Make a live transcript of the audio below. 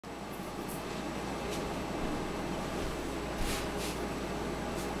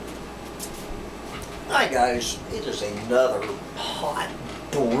Hi guys, it is another hot,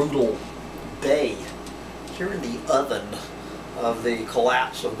 brutal day here in the oven of the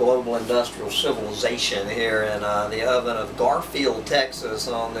collapse of global industrial civilization here in the oven of Garfield, Texas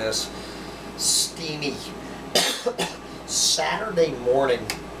on this steamy Saturday morning,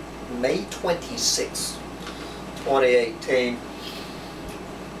 May 26, 2018.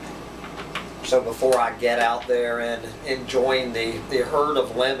 So before I get out there and join the herd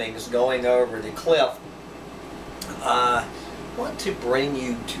of lemmings going over the cliff, I want to bring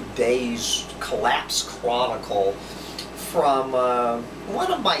you today's Collapse Chronicle from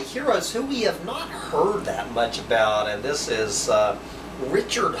one of my heroes who we have not heard that much about, and this is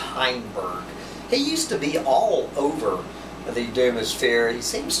Richard Heinberg. He used to be all over the Doomosphere. He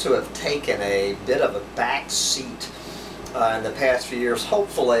seems to have taken a bit of a back seat in the past few years.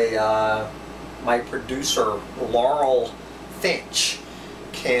 Hopefully my producer Laurel Finch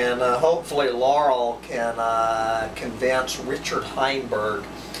can, Laurel can convince Richard Heinberg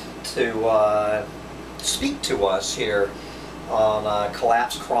to speak to us here on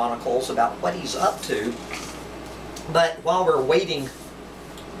Collapse Chronicles about what he's up to. But while we're waiting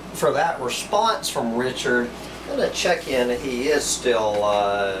for that response from Richard, I'm going to check in. He is still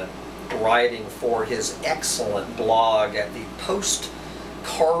writing for his excellent blog at the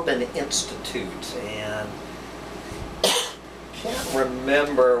Post-Carbon Institute, and can't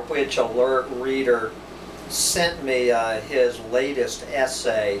remember which alert reader sent me his latest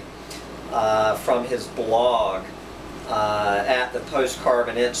essay from his blog at the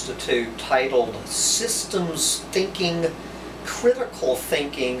Post-Carbon Institute titled Systems Thinking, Critical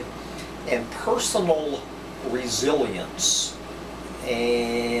Thinking, and Personal Resilience.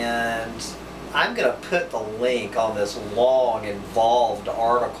 And I'm going to put the link on this long, involved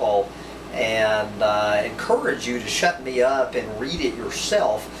article and encourage you to shut me up and read it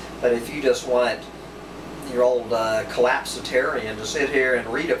yourself. But if you just want your old collapsitarian to sit here and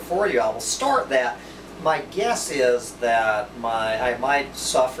read it for you, I will start that. My guess is that I might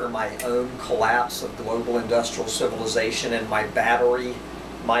suffer my own collapse of global industrial civilization, and my battery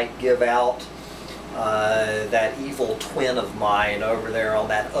might give out. That evil twin of mine over there on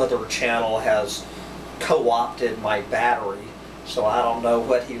that other channel has co-opted my battery, so I don't know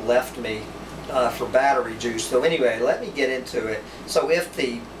what he left me for battery juice. So anyway, let me get into it. So if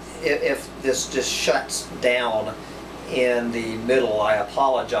this just shuts down in the middle, I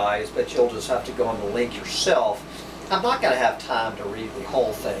apologize, but you'll just have to go on the link yourself. I'm not going to have time to read the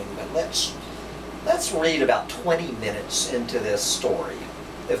whole thing, but let's read about 20 minutes into this story.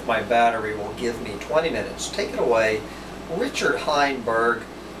 If my battery will give me 20 minutes. Take it away, Richard Heinberg.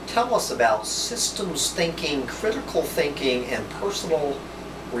 Tell us about systems thinking, critical thinking, and personal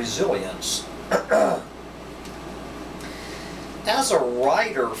resilience. As a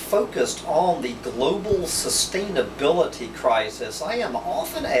writer focused on the global sustainability crisis, I am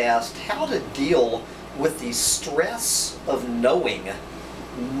often asked how to deal with the stress of knowing,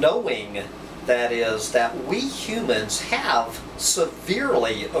 that is, that we humans have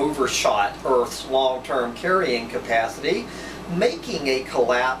severely overshot Earth's long-term carrying capacity, making a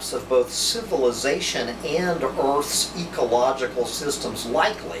collapse of both civilization and Earth's ecological systems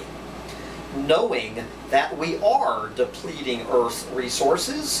likely. Knowing that we are depleting Earth's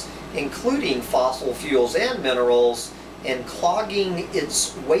resources, including fossil fuels and minerals, and clogging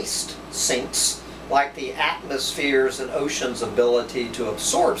its waste sinks, like the atmosphere's and ocean's ability to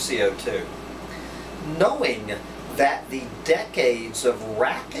absorb CO2. Knowing that the decades of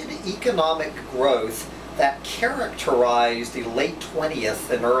rapid economic growth that characterized the late 20th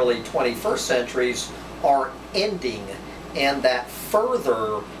and early 21st centuries are ending, and that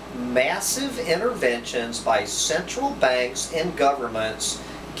further massive interventions by central banks and governments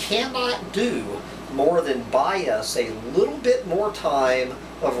cannot do more than buy us a little bit more time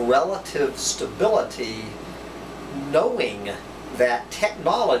of relative stability. Knowing that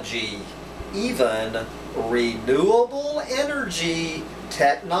technology, even renewable energy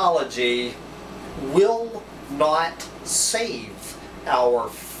technology, will not save our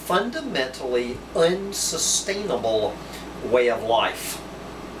fundamentally unsustainable way of life.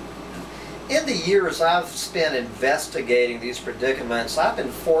 In the years I've spent investigating these predicaments, I've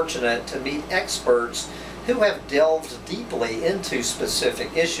been fortunate to meet experts who have delved deeply into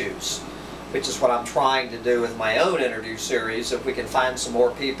specific issues, which is what I'm trying to do with my own interview series, if we can find some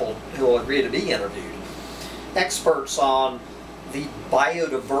more people who will agree to be interviewed. Experts on the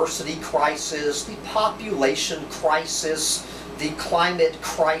biodiversity crisis, the population crisis, the climate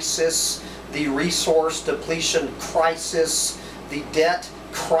crisis, the resource depletion crisis, the debt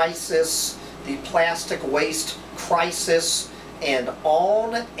crisis, the plastic waste crisis, and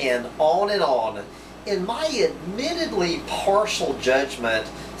on and on and on. in my admittedly partial judgment,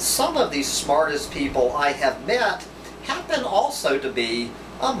 some of the smartest people I have met happen also to be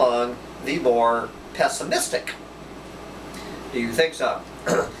among the more pessimistic. Do you think so?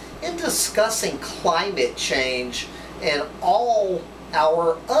 In discussing climate change and all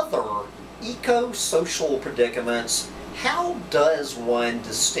our other eco-social predicaments, how does one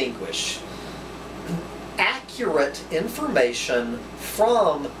distinguish accurate information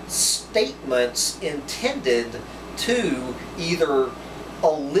from statements intended to either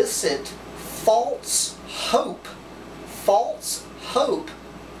elicit false hope,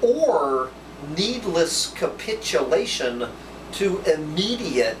 or needless capitulation to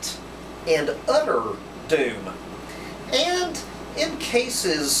immediate and utter doom? And in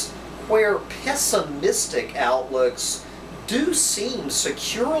cases where pessimistic outlooks do seem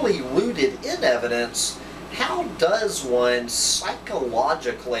securely rooted in evidence, how does one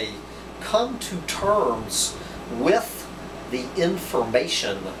psychologically come to terms with the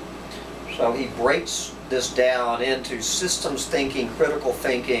information? So he breaks this down into systems thinking, critical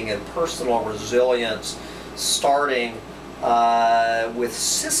thinking, and personal resilience, starting with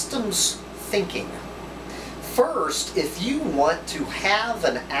systems thinking. First, if you want to have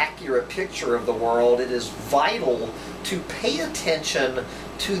an accurate picture of the world, it is vital to pay attention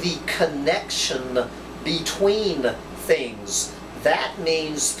to the connection between things. That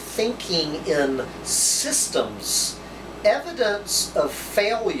means thinking in systems. Evidence of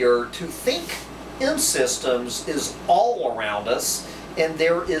failure to think in systems is all around us, and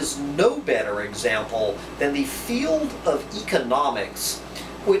there is no better example than the field of economics,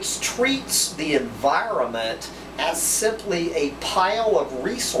 which treats the environment as simply a pile of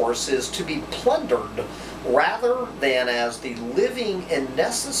resources to be plundered, rather than as the living and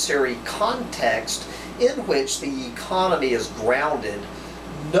necessary context in which the economy is grounded.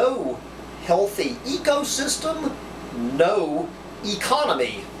 No healthy ecosystem, no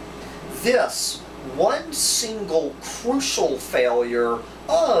economy. This one single crucial failure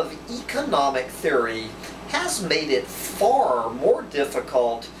of economic theory has made it far more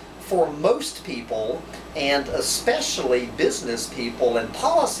difficult for most people, and especially business people and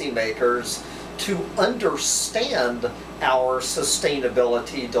policymakers, to understand our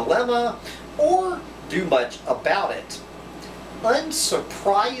sustainability dilemma or do much about it.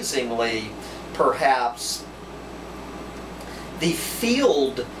 Unsurprisingly, perhaps, the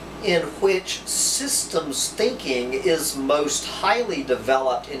field in which systems thinking is most highly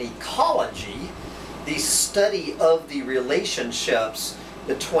developed in ecology, the study of the relationships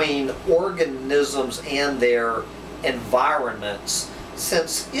between organisms and their environments.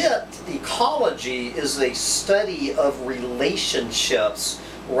 Since ecology is a study of relationships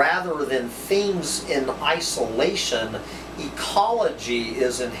rather than things in isolation, ecology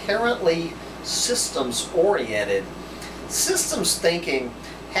is inherently systems-oriented. Systems thinking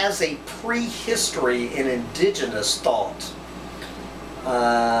has a prehistory in indigenous thought,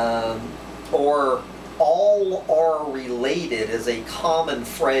 or all are related is a common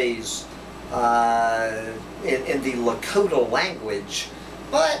phrase in the Lakota language,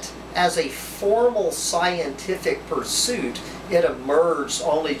 but as a formal scientific pursuit, it emerged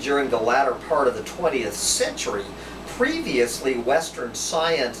only during the latter part of the 20th century. Previously, Western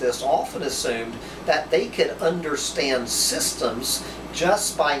scientists often assumed that they could understand systems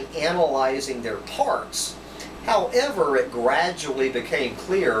just by analyzing their parts. However, it gradually became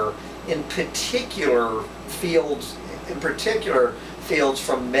clear in particular fields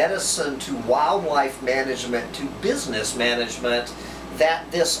from medicine to wildlife management to business management, that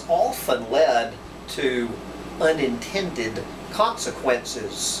this often led to unintended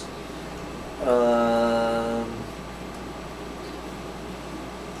consequences.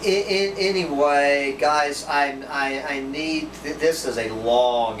 Anyway, guys, I need, this is a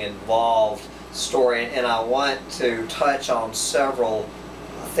long, involved story, and I want to touch on several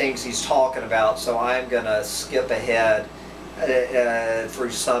things he's talking about, so I'm going to skip ahead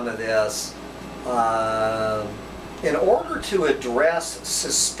through some of this. In order to address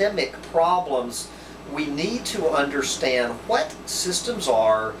systemic problems, we need to understand what systems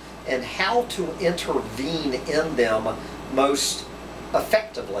are and how to intervene in them most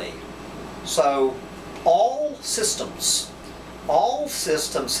effectively. So all systems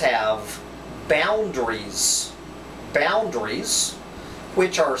have boundaries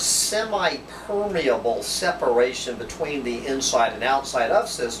which are semi-permeable separation between the inside and outside of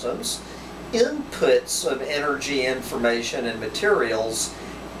systems, inputs of energy, information, and materials,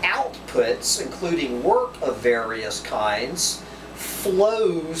 outputs, including work of various kinds,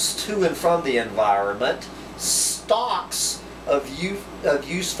 flows to and from the environment, stocks of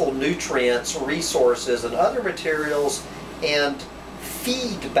useful nutrients, resources, and other materials, and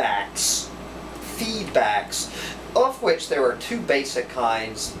feedbacks, of which there are two basic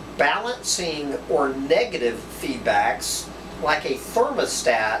kinds: balancing or negative feedbacks, like a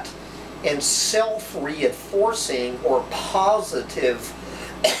thermostat, and self-reinforcing or positive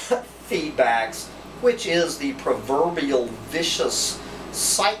feedbacks, which is the proverbial vicious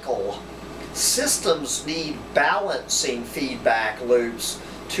cycle. Systems need balancing feedback loops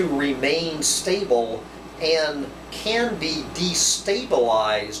to remain stable and can be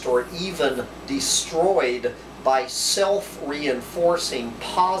destabilized or even destroyed by self-reinforcing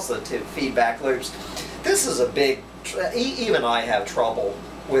positive feedback loops. This is a big, even I have trouble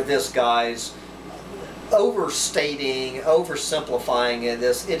with this, guys. Overstating, oversimplifying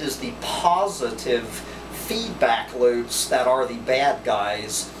this. It is the positive feedback loops that are the bad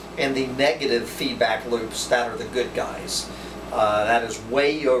guys, and the negative feedback loops that are the good guys. That is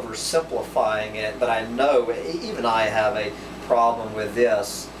way oversimplifying it, but I know even I have a problem with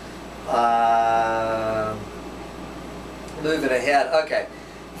this. Moving ahead, okay.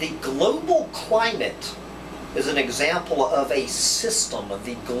 The global climate is an example of a system.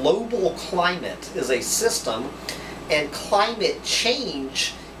 The global climate is a system, and climate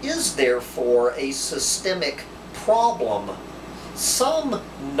change is therefore a systemic problem. Some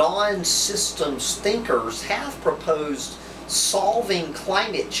non-systems thinkers have proposed solving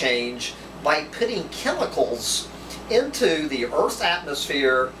climate change by putting chemicals into the Earth's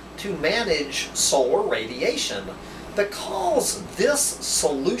atmosphere to manage solar radiation. Because this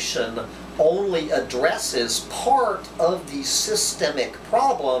solution only addresses part of the systemic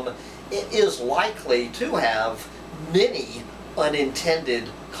problem, it is likely to have many unintended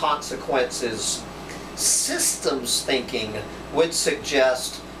consequences. Systems thinking would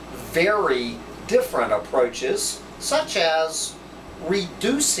suggest very different approaches, such as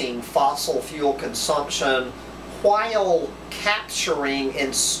reducing fossil fuel consumption while capturing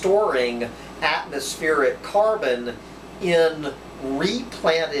and storing atmospheric carbon in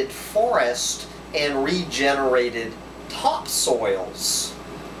replanted forest and regenerated topsoils.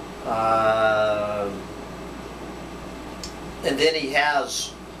 And then he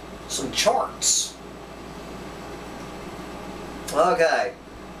has some charts. Okay.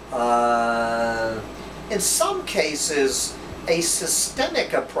 In some cases, a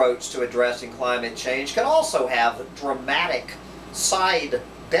systemic approach to addressing climate change can also have dramatic side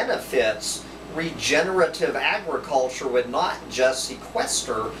benefits. Regenerative agriculture would not just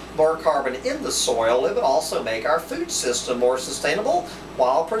sequester more carbon in the soil, it would also make our food system more sustainable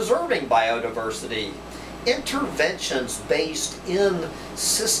while preserving biodiversity. Interventions based in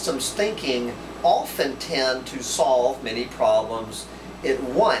systems thinking often tend to solve many problems at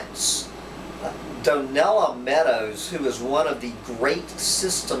once. Donella Meadows, who is one of the great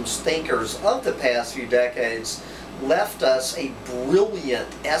systems thinkers of the past few decades, left us a brilliant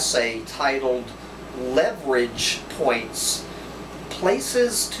essay titled "Leverage Points: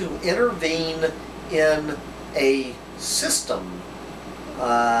 Places to Intervene in a System."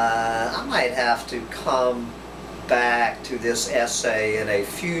 I might have to come back to this essay in a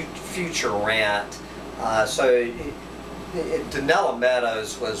future rant. Donella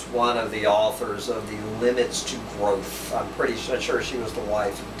Meadows was one of the authors of the Limits to Growth. I'm pretty sure she was the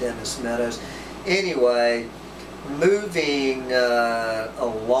wife of Dennis Meadows. Anyway, moving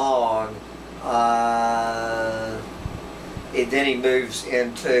along, then he moves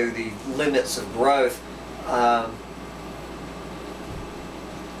into the limits of growth,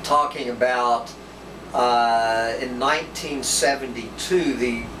 talking about in 1972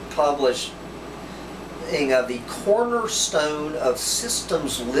 the publishing of the cornerstone of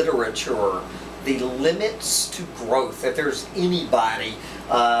systems literature, The Limits to Growth. If there's anybody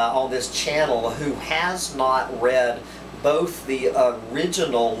on this channel who has not read both the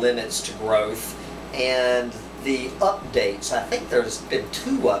original Limits to Growth and the updates, I think there's been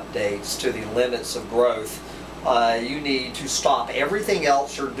 2 updates to the Limits of Growth, you need to stop everything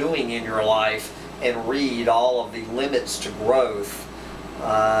else you're doing in your life and read all of the Limits to Growth.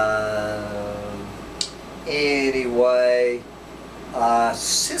 Anyway,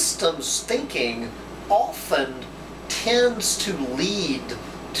 systems thinking often tends to lead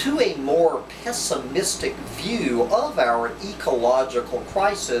to a more pessimistic view of our ecological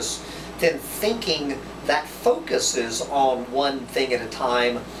crisis than thinking that focuses on one thing at a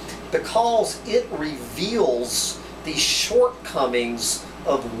time, because it reveals the shortcomings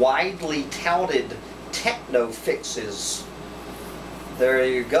of widely touted techno fixes. There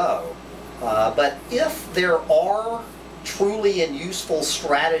you go. But if there are truly and useful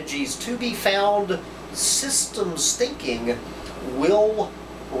strategies to be found, systems thinking will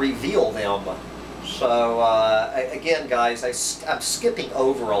reveal them. So again, guys, I'm skipping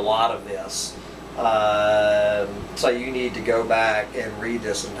over a lot of this. So you need to go back and read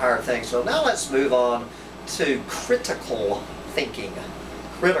this entire thing. So now let's move on to critical thinking.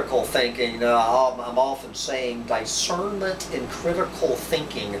 Critical thinking, I'm often saying discernment and critical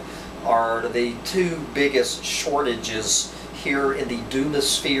thinking are the two biggest shortages here in the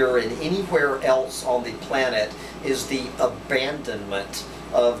Doomosphere and anywhere else on the planet, is the abandonment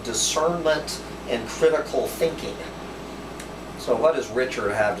of discernment and critical thinking. So what does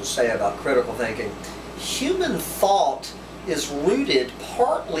Richard have to say about critical thinking? Human thought is rooted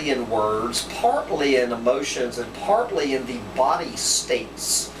partly in words, partly in emotions, and partly in the body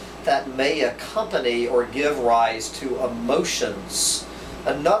states that may accompany or give rise to emotions.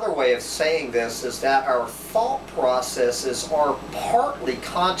 Another way of saying this is that our thought processes are partly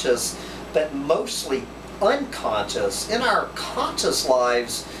conscious, but mostly unconscious. In our conscious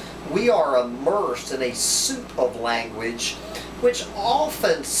lives, we are immersed in a soup of language which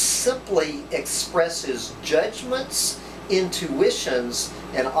often simply expresses judgments, intuitions,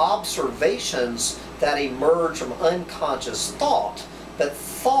 and observations that emerge from unconscious thought. But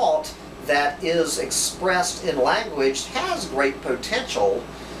thought that is expressed in language has great potential.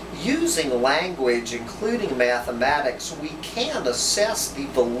 Using language, including mathematics, we can assess the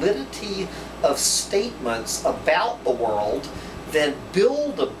validity of statements about the world, then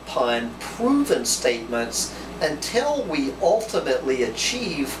build upon proven statements until we ultimately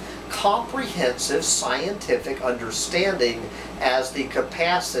achieve comprehensive scientific understanding as the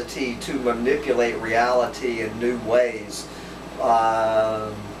capacity to manipulate reality in new ways.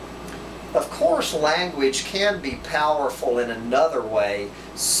 Of course, language can be powerful in another way.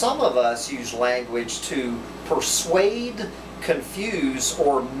 Some of us use language to persuade, confuse,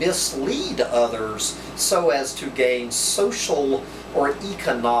 or mislead others so as to gain social or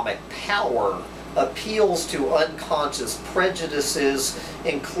economic power. Appeals to unconscious prejudices,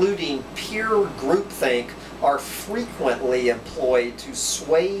 including peer groupthink, are frequently employed to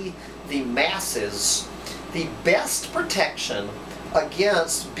sway the masses. The best protection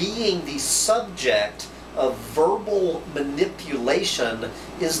against being the subject of verbal manipulation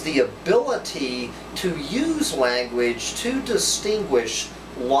is the ability to use language to distinguish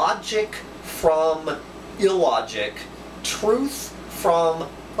logic from illogic, truth from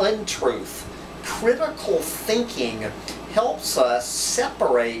untruth. Critical thinking helps us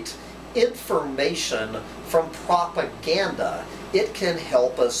separate information from propaganda. It can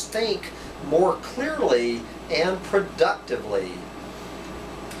help us think more clearly and productively.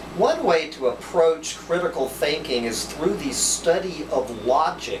 One way to approach critical thinking is through the study of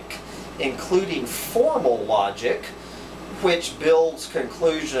logic, including formal logic, which builds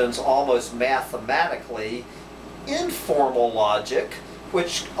conclusions almost mathematically, informal logic,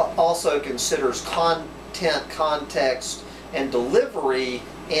 which also considers content, context, and delivery,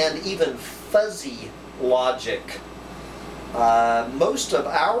 and even fuzzy logic. Most of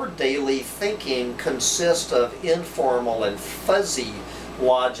our daily thinking consists of informal and fuzzy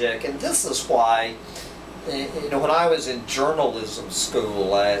logic, and this is why, when I was in journalism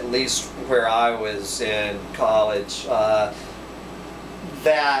school, at least where I was in college,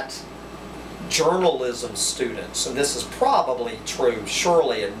 that journalism students, and this is probably true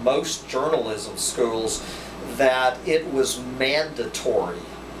surely in most journalism schools, that it was mandatory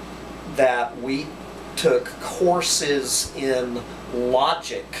that we took courses in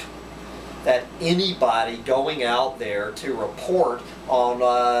logic, that anybody going out there to report on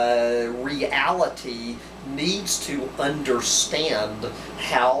reality needs to understand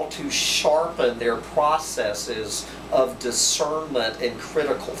how to sharpen their processes of discernment and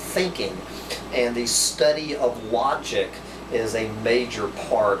critical thinking. And the study of logic is a major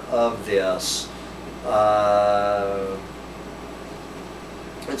part of this.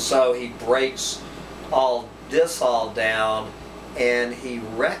 And so he breaks all down, and he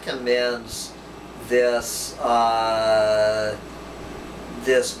recommends this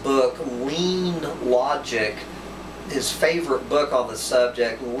this book, Lean Logic, his favorite book on the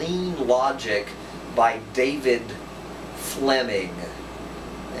subject, Lean Logic by David Fleming.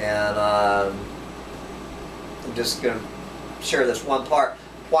 And I'm just going to share this one part.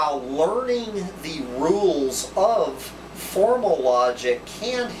 While learning the rules of formal logic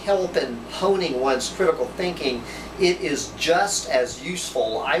can help in honing one's critical thinking, it is just as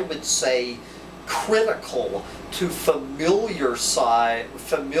useful, I would say critical, to familiarize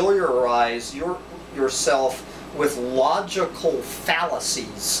yourself with logical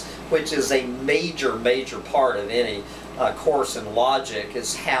fallacies, which is a major part of any course in logic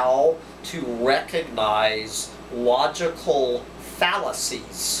is how to recognize logical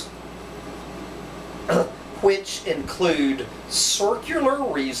fallacies, which include circular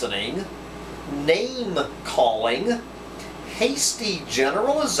reasoning, name-calling, hasty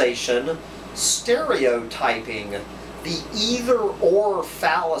generalization, stereotyping, the either-or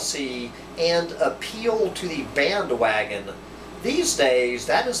fallacy, and appeal to the bandwagon. These days,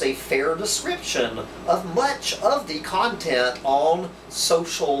 that is a fair description of much of the content on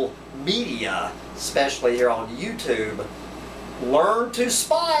social media, especially here on YouTube. Learn to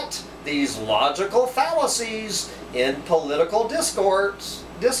spot these logical fallacies in political discourse,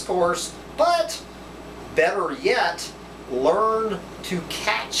 but better yet, learn to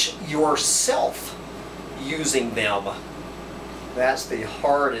catch yourself using them. That's the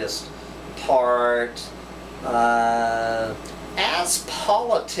hardest part. As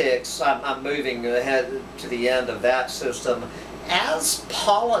politics, I'm moving ahead to the end of that system, as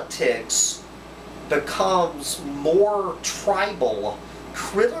politics becomes more tribal,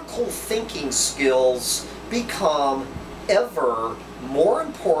 critical thinking skills become ever more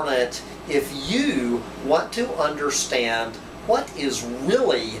important if you want to understand what is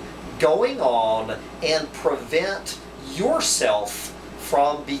really going on and prevent yourself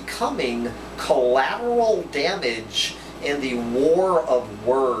from becoming collateral damage in the war of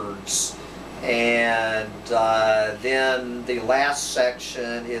words. And then the last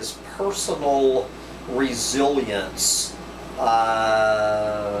section is personal resilience.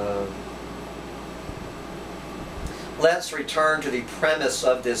 Let's return to the premise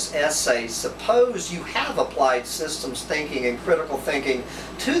of this essay. Suppose you have applied systems thinking and critical thinking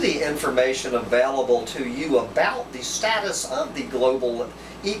to the information available to you about the status of the global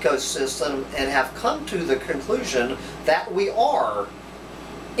ecosystem and have come to the conclusion that we are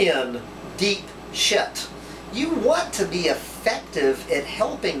in deep shit. You want to be effective at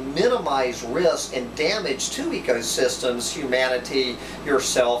helping minimize risk and damage to ecosystems, humanity,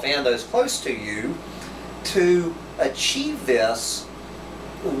 yourself, and those close to you. To achieve this,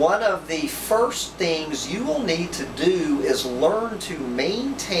 one of the first things you will need to do is learn to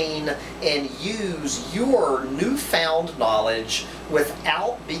maintain and use your newfound knowledge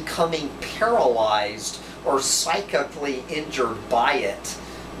without becoming paralyzed or psychically injured by it.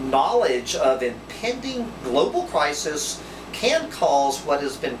 Knowledge of impending global crisis can cause what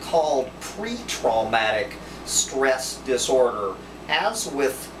has been called pre-traumatic stress disorder. As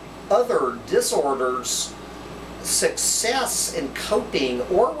with other disorders, success in coping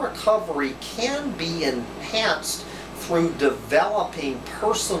or recovery can be enhanced through developing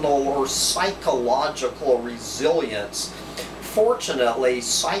personal or psychological resilience. Fortunately,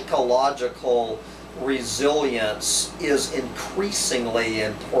 psychological resilience is increasingly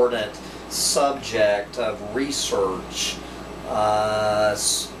important subject of research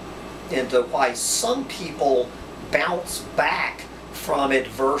into why some people bounce back from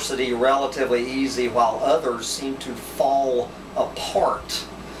adversity relatively easy while others seem to fall apart.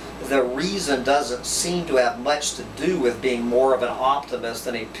 The reason doesn't seem to have much to do with being more of an optimist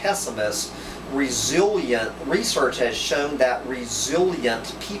than a pessimist. Research has shown that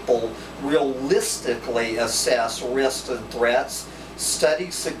resilient people realistically assess risks and threats.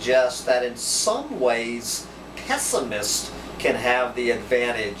 Studies suggest that in some ways pessimists can have the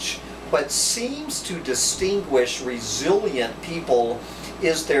advantage. What seems to distinguish resilient people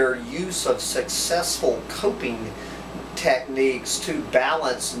is their use of successful coping techniques to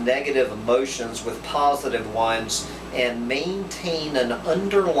balance negative emotions with positive ones and maintain an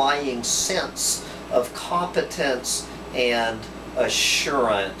underlying sense of competence and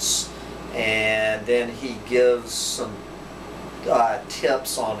assurance. And then he gives some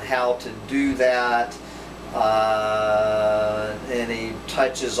tips on how to do that. And he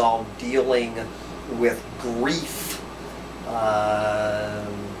touches on dealing with grief.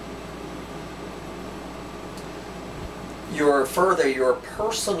 Your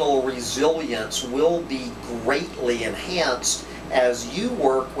personal resilience will be greatly enhanced as you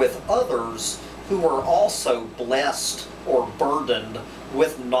work with others who are also blessed or burdened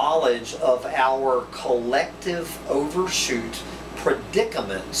with knowledge of our collective overshoot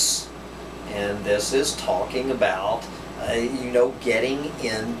predicaments. And this is talking about, getting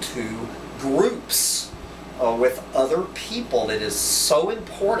into groups with other people. It is so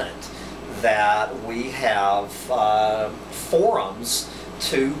important that we have forums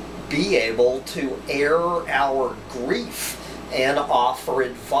to be able to air our grief and offer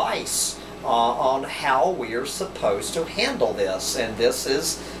advice on how we are supposed to handle this. And this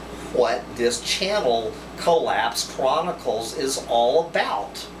is what this channel, Collapse Chronicles, is all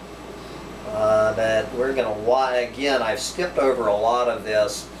about. But we're going to, again, I've skipped over a lot of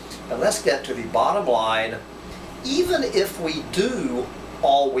this. And let's get to the bottom line. Even if we do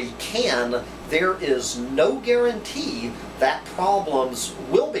all we can, there is no guarantee that problems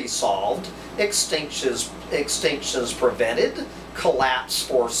will be solved, extinctions prevented, collapse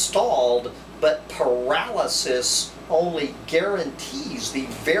forestalled, but paralysis only guarantees the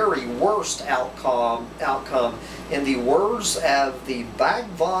very worst outcome. In the words of the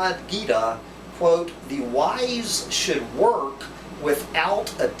Bhagavad Gita, quote, "The wise should work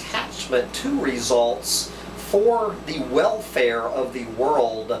without attachment to results for the welfare of the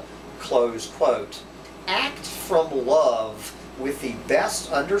world," close quote. Act from love with the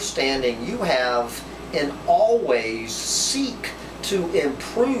best understanding you have, and always seek to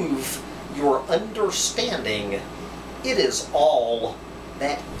improve your understanding. It is all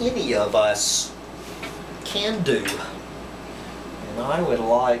that any of us can do. And I would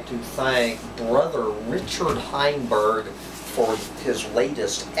like to thank Brother Richard Heinberg for his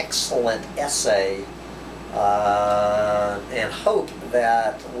latest excellent essay, and hope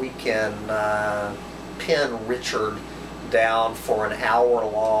that we can pin Richard down for an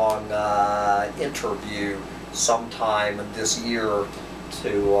hour-long interview sometime this year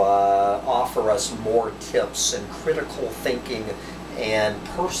to offer us more tips in critical thinking and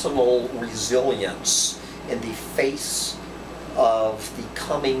personal resilience in the face of the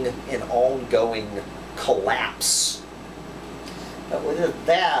coming and ongoing collapse. But with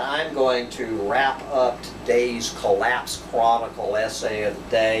that, I'm going to wrap up today's Collapse Chronicle essay of the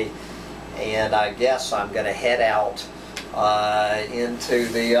day, and I guess I'm going to head out into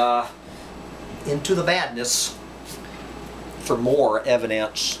the badness for more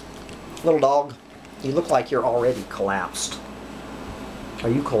evidence. Little dog, you look like you're already collapsed. Are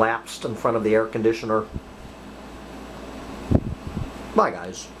you collapsed in front of the air conditioner? Bye,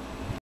 guys.